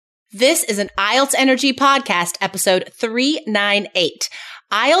This is an IELTS Energy Podcast, episode 398.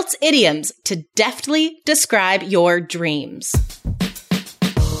 IELTS idioms to deftly describe your dreams.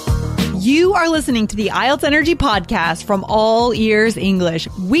 You are listening to the IELTS Energy Podcast from All Ears English.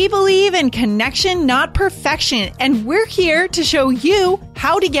 We believe in connection, not perfection, and we're here to show you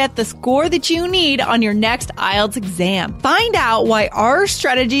how to get the score that you need on your next IELTS exam. Find out why our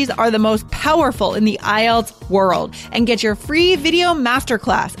strategies are the most powerful in the IELTS world and get your free video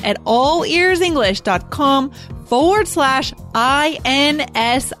masterclass at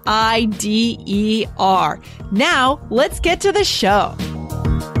allearsenglish.com/INSIDER. Now, let's get to the show.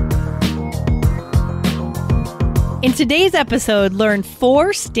 In today's episode, learn 4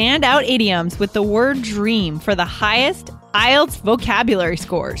 standout idioms with the word dream for the highest IELTS vocabulary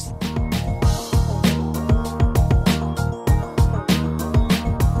scores.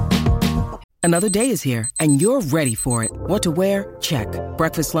 Another day is here, and you're ready for it. What to wear? Check.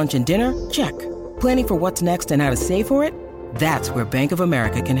 Breakfast, lunch, and dinner? Check. Planning for what's next and how to save for it? That's where Bank of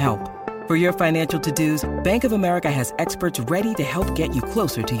America can help. For your financial to-dos, Bank of America has experts ready to help get you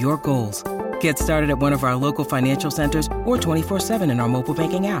closer to your goals. Get started at one of our local financial centers or 24/7 in our mobile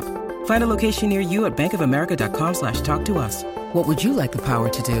banking app. Find a location near you at bankofamerica.com/talktous. What would you like the power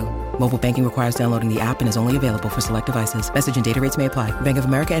to do? Mobile banking requires downloading the app and is only available for select devices. Message and data rates may apply. Bank of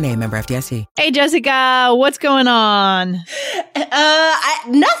America N.A., member FDIC. Hey, Jessica, what's going on?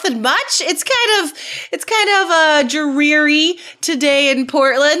 Nothing much. It's kind of dreary today in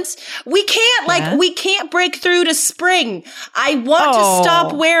Portland. We can't break through to spring. I want to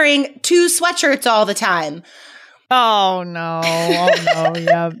stop wearing 2 sweatshirts all the time. Oh no.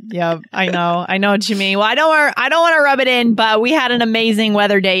 Yep. I know what you mean. Well, I don't want to rub it in, but we had an amazing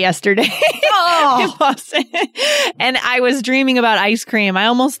weather day yesterday. In Boston. And I was dreaming about ice cream. I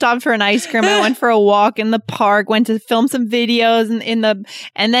almost stopped for an ice cream. I went for a walk in the park, went to film some videos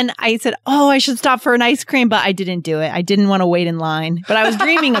and then I said, I should stop for an ice cream, but I didn't do it. I didn't want to wait in line, but I was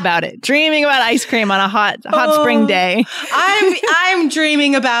dreaming about it. Dreaming about ice cream on a hot spring day. I'm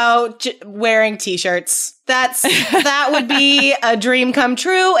dreaming about wearing t-shirts. That would be a dream come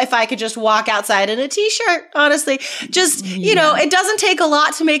true if I could just walk outside in a t-shirt, honestly. Just, it doesn't take a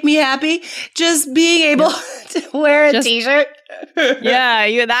lot to make me happy. Just being able to wear a t-shirt.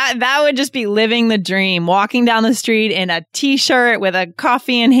 That would just be living the dream. Walking down the street in a t-shirt with a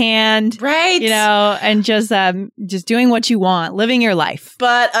coffee in hand. Right. And just doing what you want, living your life.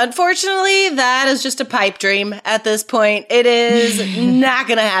 But unfortunately, that is just a pipe dream at this point. It is not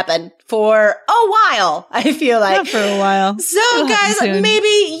going to happen for a while, I feel like. Not for a while. So, guys,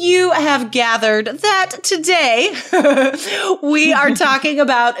 maybe you have gathered that today we are talking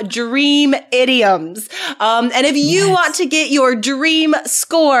about dream idioms. And if you want to get your dream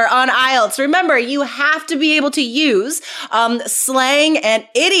score on IELTS, remember, you have to be able to use slang and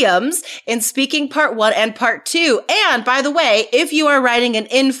idioms in speaking part 1 and part 2. And by the way, if you are writing an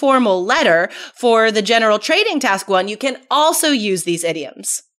informal letter for the general trading task 1, you can also use these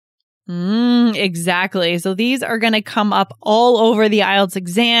idioms. Exactly. So these are going to come up all over the IELTS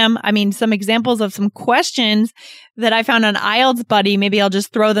exam. I mean, some examples of some questions that I found on IELTS Buddy. Maybe I'll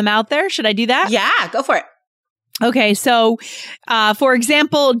just throw them out there. Should I do that? Yeah, go for it. Okay, so for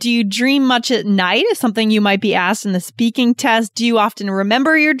example, do you dream much at night is something you might be asked in the speaking test. Do you often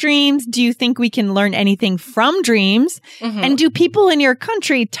remember your dreams? Do you think we can learn anything from dreams? Mm-hmm. And do people in your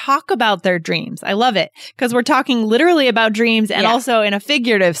country talk about their dreams? I love it because we're talking literally about dreams and also in a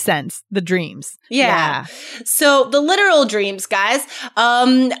figurative sense, the dreams. Yeah. So the literal dreams, guys,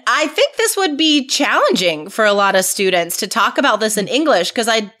 I think this would be challenging for a lot of students to talk about this in English because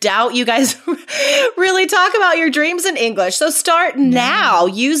I doubt you guys really talk about your dreams in English. So start now.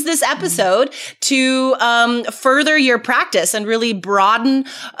 Use this episode to further your practice and really broaden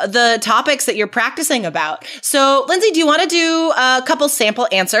the topics that you're practicing about. So, Lindsay, do you want to do a couple sample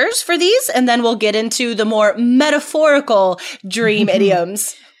answers for these? And then we'll get into the more metaphorical dream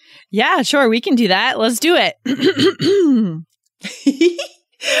idioms. Yeah, sure. We can do that. Let's do it.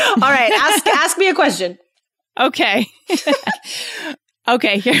 All right. Ask me a question. Okay.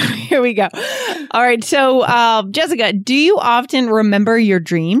 Okay, here we go. All right. So, Jessica, do you often remember your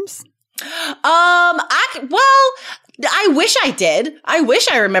dreams? I wish I did. I wish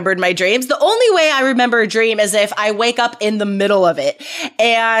I remembered my dreams. The only way I remember a dream is if I wake up in the middle of it.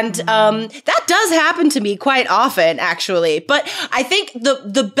 And that does happen to me quite often, actually. But I think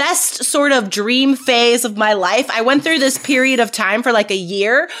the best sort of dream phase of my life, I went through this period of time for like a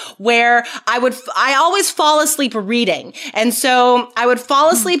year where I always fall asleep reading. And so I would fall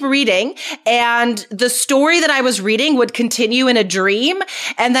asleep reading and the story that I was reading would continue in a dream.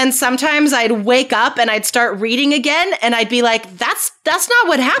 And then sometimes I'd wake up and I'd start reading again and I'd be like, that's not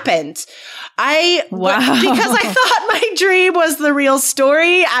what happened. Because I thought my dream was the real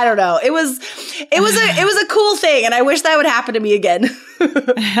story. I don't know. It was a cool thing, and I wish that would happen to me again.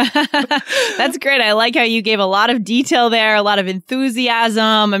 That's great. I like how you gave a lot of detail there, a lot of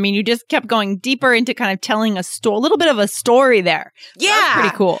enthusiasm. I mean, you just kept going deeper into kind of telling a little bit of a story there. Yeah. That's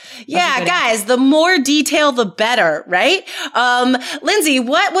pretty cool. Yeah, guys, the more detail, the better, right? Lindsay,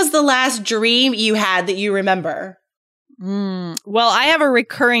 what was the last dream you had that you remember? Well, I have a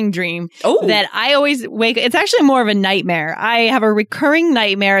recurring dream that I always wake. It's actually more of a nightmare. I have a recurring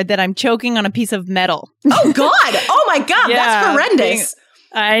nightmare that I'm choking on a piece of metal. Oh, God. Oh, my God. Yeah, that's horrendous.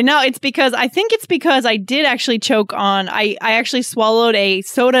 I know. I think it's because I did actually choke on, I actually swallowed a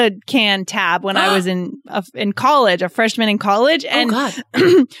soda can tab when I was in college, a freshman in college. And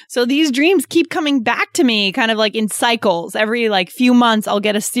so these dreams keep coming back to me kind of like in cycles. Every like few months, I'll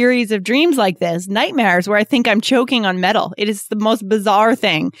get a series of dreams like this, nightmares where I think I'm choking on metal. It is the most bizarre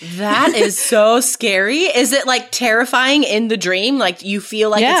thing. That is so scary. Is it like terrifying in the dream? Like you feel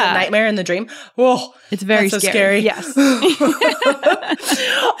like it's a nightmare in the dream? Whoa. It's very scary. Yes.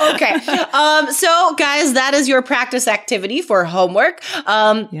 Okay. So guys, that is your practice activity for homework.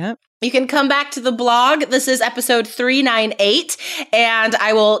 Yep. You can come back to the blog. This is episode 398, and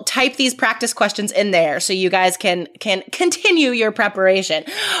I will type these practice questions in there so you guys can continue your preparation.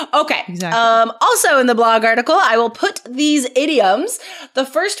 Okay. Exactly. Also in the blog article, I will put these idioms. The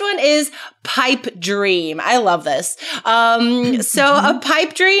first one is pipe dream. I love this. So a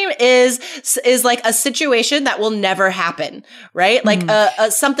pipe dream is like a situation that will never happen, right? Like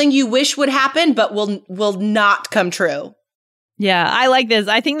something you wish would happen, but will not come true. Yeah, I like this.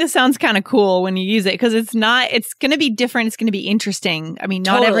 I think this sounds kind of cool when you use it because it's going to be different. It's going to be interesting. I mean,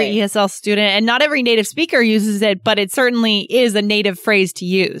 not every ESL student and not every native speaker uses it, but it certainly is a native phrase to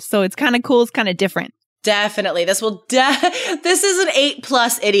use. So it's kind of cool. It's kind of different. Definitely. This is an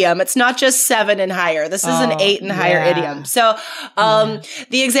 8+ idiom. It's not just 7 and higher. This is an 8 and higher idiom. So,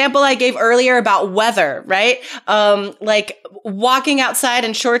 the example I gave earlier about weather, right? Like walking outside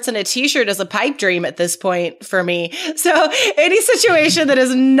in shorts and a t-shirt is a pipe dream at this point for me. So any situation that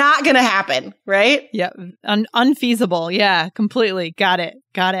is not going to happen, right? Yeah. Unfeasible. Yeah, completely. Got it.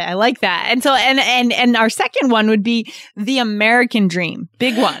 I like that. And so, and our second one would be the American dream.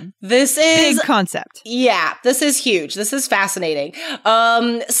 Big one. This is big concept. Yeah, this is huge. This is fascinating.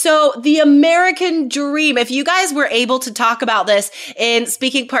 So the American dream, if you guys were able to talk about this in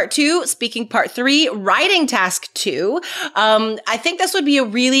speaking part 2, speaking part 3, writing task 2, I think this would be a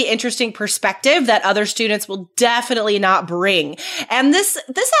really interesting perspective that other students will definitely not bring. And this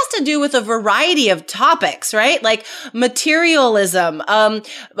has to do with a variety of topics, right? Like materialism,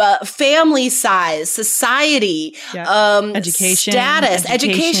 family size, society, education, status,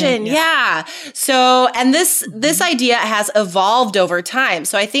 education. Yeah. So, and this idea has evolved over time.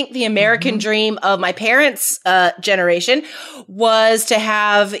 So I think the American dream of my parents' generation was to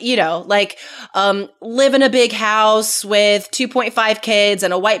have, live in a big house with 2.5 kids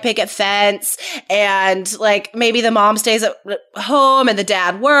and a white picket fence. And like maybe the mom stays at home and the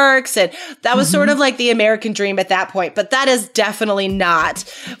dad works. And that was sort of like the American dream at that point. But that is definitely not,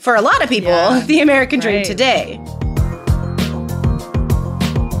 for a lot of people, the American dream today.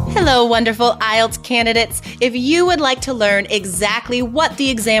 Hello, wonderful IELTS candidates. If you would like to learn exactly what the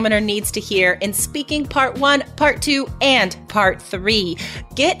examiner needs to hear in speaking part 1, part 2, and part 3,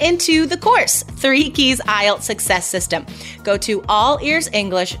 get into the course, 3 Keys IELTS Success System. Go to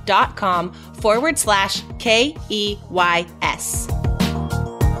allearsenglish.com/KEYS.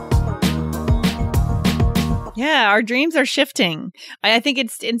 Yeah, our dreams are shifting. I think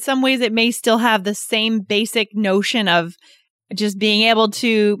it's in some ways it may still have the same basic notion of just being able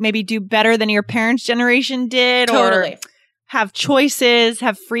to maybe do better than your parents' generation did, or have choices,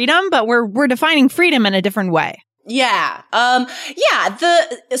 have freedom, but we're defining freedom in a different way. Yeah.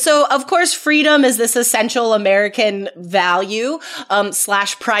 So of course, freedom is this essential American value,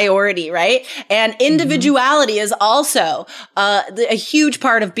 / priority, right? And individuality is also, a huge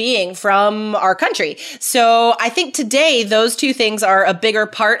part of being from our country. So I think today those two things are a bigger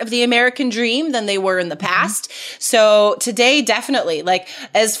part of the American dream than they were in the past. So today, definitely, like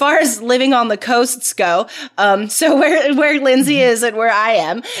as far as living on the coasts go, so where Lindsay is and where I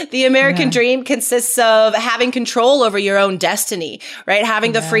am, the American dream consists of having control over your own destiny, right?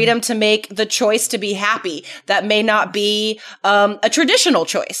 Having the freedom to make the choice to be happy that may not be a traditional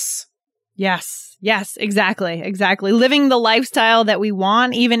choice. Yes, exactly. Living the lifestyle that we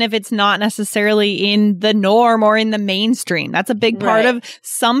want, even if it's not necessarily in the norm or in the mainstream. That's a big part of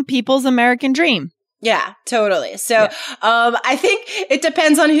some people's American dream. Yeah, totally. So I think it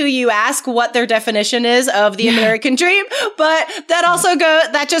depends on who you ask what their definition is of the American dream, but that also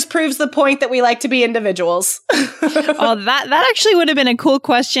that just proves the point that we like to be individuals. Oh, that actually would have been a cool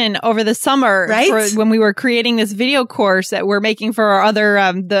question over the summer, right? For when we were creating this video course that we're making for our other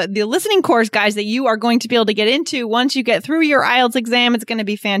the listening course, guys, that you are going to be able to get into once you get through your IELTS exam. It's going to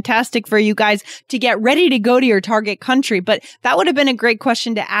be fantastic for you guys to get ready to go to your target country. But that would have been a great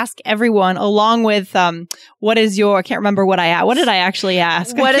question to ask everyone, along with what is your, I can't remember what did I actually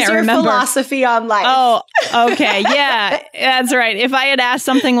ask? What is your philosophy on life? Oh, okay. Yeah, that's right. If I had asked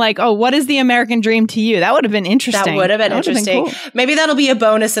something like, oh, what is the American dream to you? That would have been interesting. That would have been interesting. Cool. Maybe that'll be a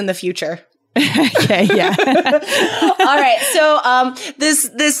bonus in the future. Okay, yeah. All right. So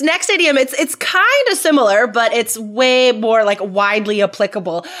this next idiom, it's kind of similar, but it's way more like widely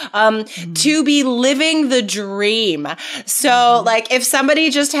applicable. To be living the dream. So like if somebody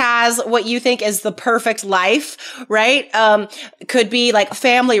just has what you think is the perfect life, right? Could be like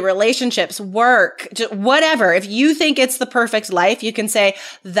family, relationships, work, whatever. If you think it's the perfect life, you can say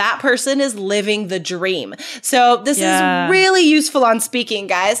that person is living the dream. So this is really useful on speaking,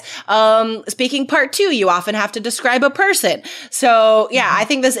 guys. Speaking part 2, you often have to describe a person. So I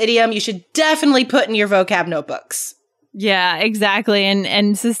think this idiom you should definitely put in your vocab notebooks. Yeah, exactly. And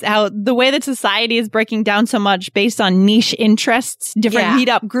how the way that society is breaking down so much based on niche interests, different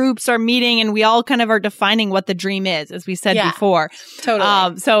meetup groups are meeting, and we all kind of are defining what the dream is, as we said before.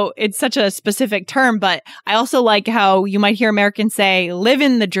 Totally. So it's such a specific term, but I also like how you might hear Americans say, live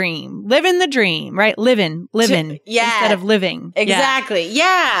in the dream, right? Live in instead of living. Exactly.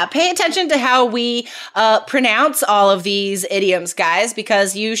 Yeah. Pay attention to how we pronounce all of these idioms, guys,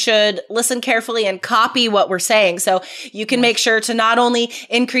 because you should listen carefully and copy what we're saying. So you can make sure to not only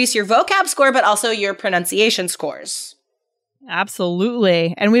increase your vocab score, but also your pronunciation scores.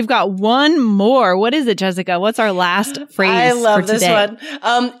 Absolutely. And we've got one more. What is it, Jessica? What's our last phrase? I love for this today?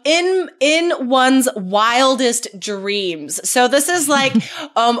 one. In one's wildest dreams. So this is like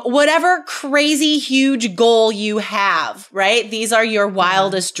whatever crazy huge goal you have, right? These are your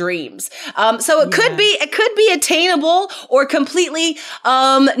wildest dreams. So it could be attainable or completely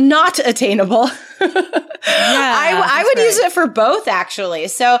not attainable. I would use it for both, actually.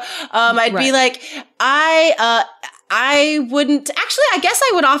 So I'd be like, I wouldn't actually, I guess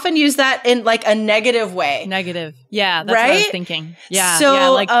I would often use that in like a negative way. Negative. Yeah. That's what I was thinking. Yeah.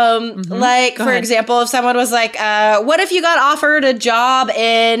 So, Go for ahead. example, if someone was like, what if you got offered a job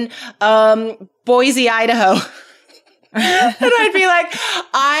in, Boise, Idaho? And I'd be like,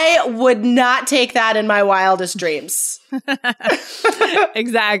 I would not take that in my wildest dreams.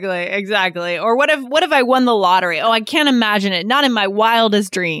 Exactly. Or what if I won the lottery? Oh, I can't imagine it. Not in my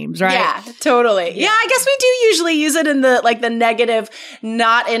wildest dreams, right? Yeah, totally. Yeah, I guess we do usually use it in the negative,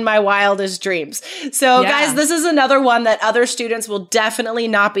 not in my wildest dreams. So guys, this is another one that other students will definitely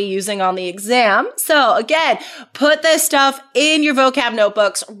not be using on the exam. So again, put this stuff in your vocab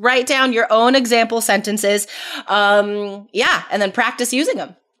notebooks, write down your own example sentences. And then practice using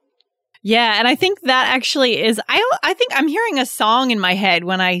them. Yeah, and I think that actually is, I think I'm hearing a song in my head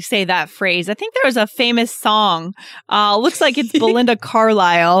when I say that phrase. I think there was a famous song, looks like it's Belinda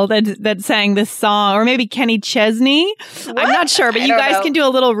Carlisle that sang this song, or maybe Kenny Chesney. What? I'm not sure, but you guys can do a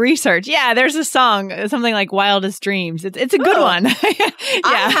little research. Yeah, there's a song, something like Wildest Dreams. It's a good one.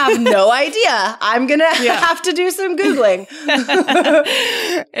 I have no idea. I'm going to have to do some Googling.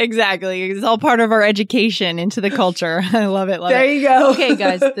 Exactly. It's all part of our education into the culture. I love it. There you go. Okay,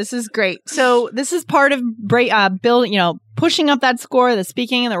 guys, this is great. So this is part of building, pushing up that score, the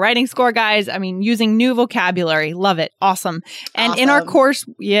speaking and the writing score, guys. I mean, using new vocabulary. Love it. Awesome. And in our course,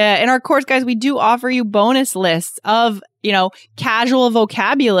 guys, we do offer you bonus lists of, casual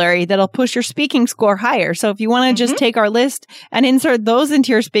vocabulary that'll push your speaking score higher. So if you want to just take our list and insert those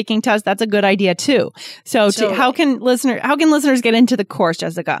into your speaking test, that's a good idea too. So how can listeners get into the course,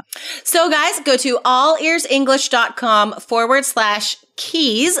 Jessica? So guys, go to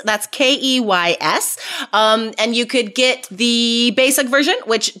allearsenglish.com/keys. That's KEYS. And you could get the basic version,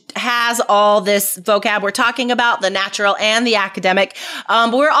 which has all this vocab we're talking about, the natural and the academic.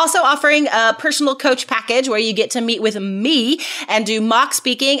 But we're also offering a personal coach package where you get to meet with me and do mock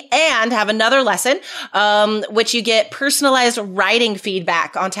speaking and have another lesson, which you get personalized writing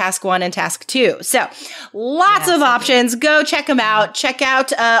feedback on task 1 and task 2. So lots of options. Go check them out. Check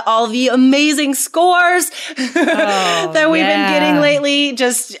out all the amazing scores that we've been getting lately.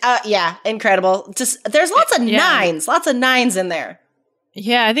 Just, incredible. Just there's lots of nines in there.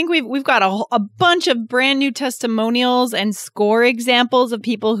 Yeah, I think we've got a bunch of brand new testimonials and score examples of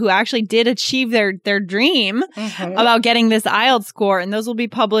people who actually did achieve their dream about getting this IELTS score, and those will be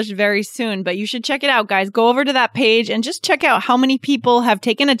published very soon. But you should check it out, guys. Go over to that page and just check out how many people have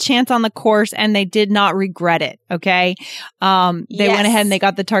taken a chance on the course and they did not regret it, okay? They went ahead and they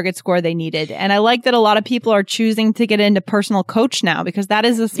got the target score they needed. And I like that a lot of people are choosing to get into personal coach now, because that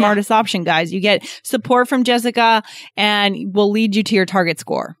is the smartest option, guys. You get support from Jessica and will lead you to your target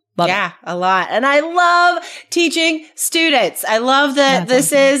score. Love it. A lot. And I love teaching students. I love that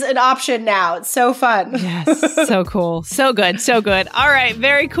this is an option now. It's so fun. Yes. So cool. So good. So good. All right.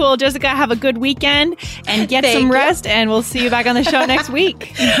 Very cool. Jessica, have a good weekend and get some rest, and we'll see you back on the show next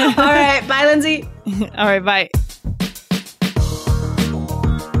week. All right. Bye, Lindsay. All right. Bye.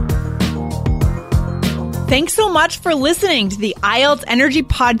 Thanks so much for listening to the IELTS Energy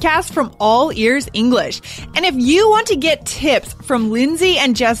Podcast from All Ears English. And if you want to get tips from Lindsay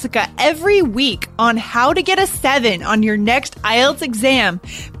and Jessica every week on how to get a 7 on your next IELTS exam,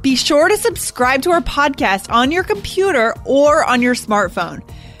 be sure to subscribe to our podcast on your computer or on your smartphone.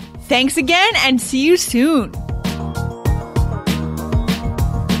 Thanks again, and see you soon.